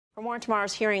For more on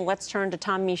tomorrow's hearing, let's turn to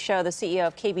Tom Michaud, the CEO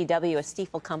of KBW, a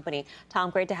Stifel company. Tom,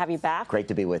 great to have you back. Great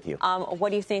to be with you. What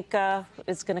do you think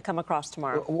is going to come across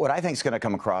tomorrow? What I think is going to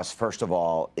come across, first of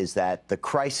all, is that the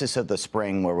crisis of the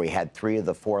spring, where we had 3 of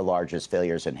the 4 largest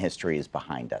failures in history, is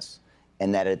behind us,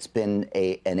 and that it's been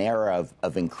an era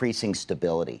of increasing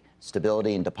stability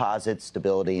in deposits,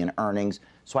 stability in earnings.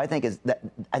 So I think they're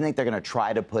going to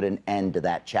try to put an end to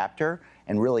that chapter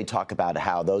and really talk about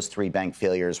how those 3 bank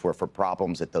failures were for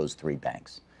problems at those 3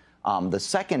 banks. The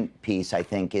second piece, I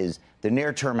think, is the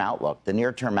near-term outlook. The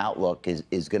near-term outlook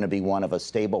is going to be one of a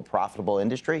stable, profitable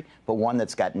industry, but one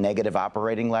that's got negative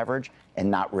operating leverage and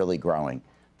not really growing.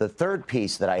 The third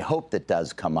piece that I hope that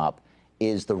does come up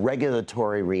is the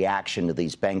regulatory reaction to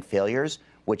these bank failures,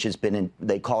 which has been,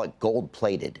 they call it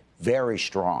gold-plated, very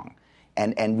strong.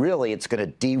 And really, it's going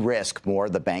to de-risk more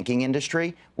the banking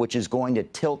industry, which is going to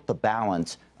tilt the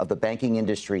balance of the banking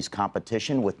industry's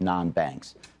competition with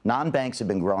non-banks. Non-banks have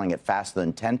been growing at faster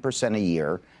than 10% a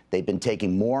year. They've been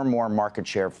taking more and more market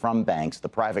share from banks, the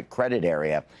private credit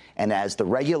area. And as the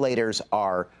regulators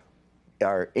are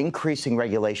increasing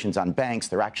regulations on banks,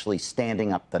 they're actually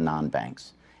standing up the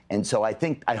non-banks. And so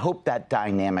I hope that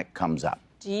dynamic comes up.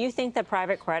 Do you think that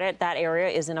private credit, that area,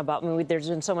 isn't about? I mean, there's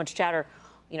been so much chatter.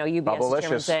 You know, UBS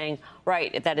chairman saying,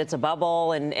 right, that it's a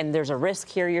bubble and there's a risk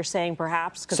here, you're saying,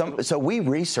 perhaps? So we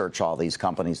research all these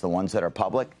companies, the ones that are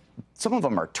public. Some of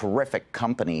them are terrific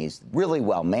companies, really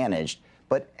well managed.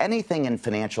 But anything in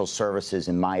financial services,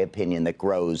 in my opinion, that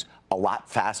grows a lot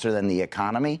faster than the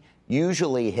economy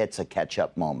usually hits a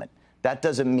catch-up moment. That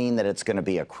doesn't mean that it's going to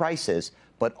be a crisis,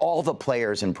 but all the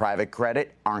players in private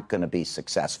credit aren't going to be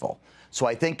successful. So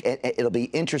I think it'll be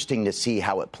interesting to see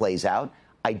how it plays out.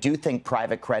 I do think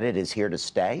private credit is here to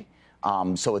stay.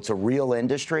 So it's a real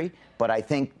industry. But I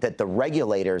think that the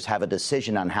regulators have a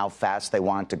decision on how fast they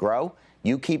want it to grow.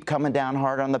 You keep coming down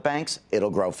hard on the banks, it'll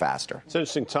grow faster. It's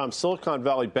interesting, Tom. Silicon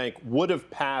Valley Bank would have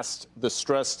passed the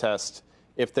stress test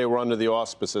if they were under the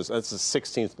auspices. That's the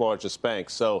 16th largest bank.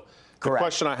 So the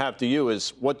question I have to you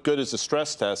is, what good is the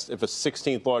stress test if a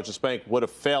 16th largest bank would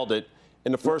have failed it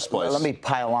in the first place? Let me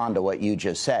pile on to what you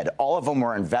just said. All of them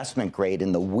were investment grade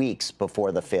in the weeks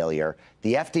before the failure.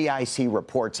 The FDIC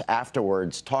reports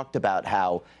afterwards talked about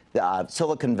how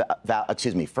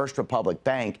First Republic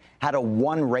Bank had a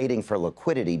 1 rating for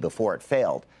liquidity before it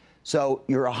failed. So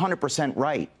you're 100%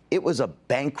 right. It was a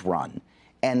bank run.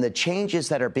 And the changes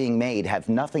that are being made have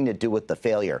nothing to do with the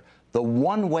failure. The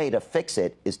one way to fix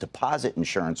it is deposit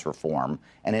insurance reform.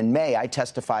 And in May, I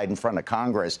testified in front of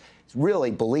Congress,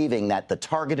 really believing that the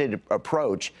targeted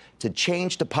approach to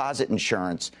change deposit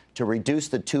insurance to reduce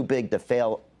the too big to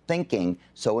fail thinking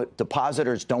so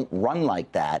depositors don't run like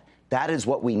that, that is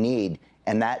what we need.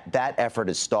 And that effort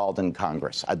is stalled in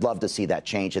Congress. I'd love to see that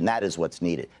change, and that is what's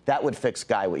needed. That would fix,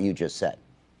 Guy, what you just said.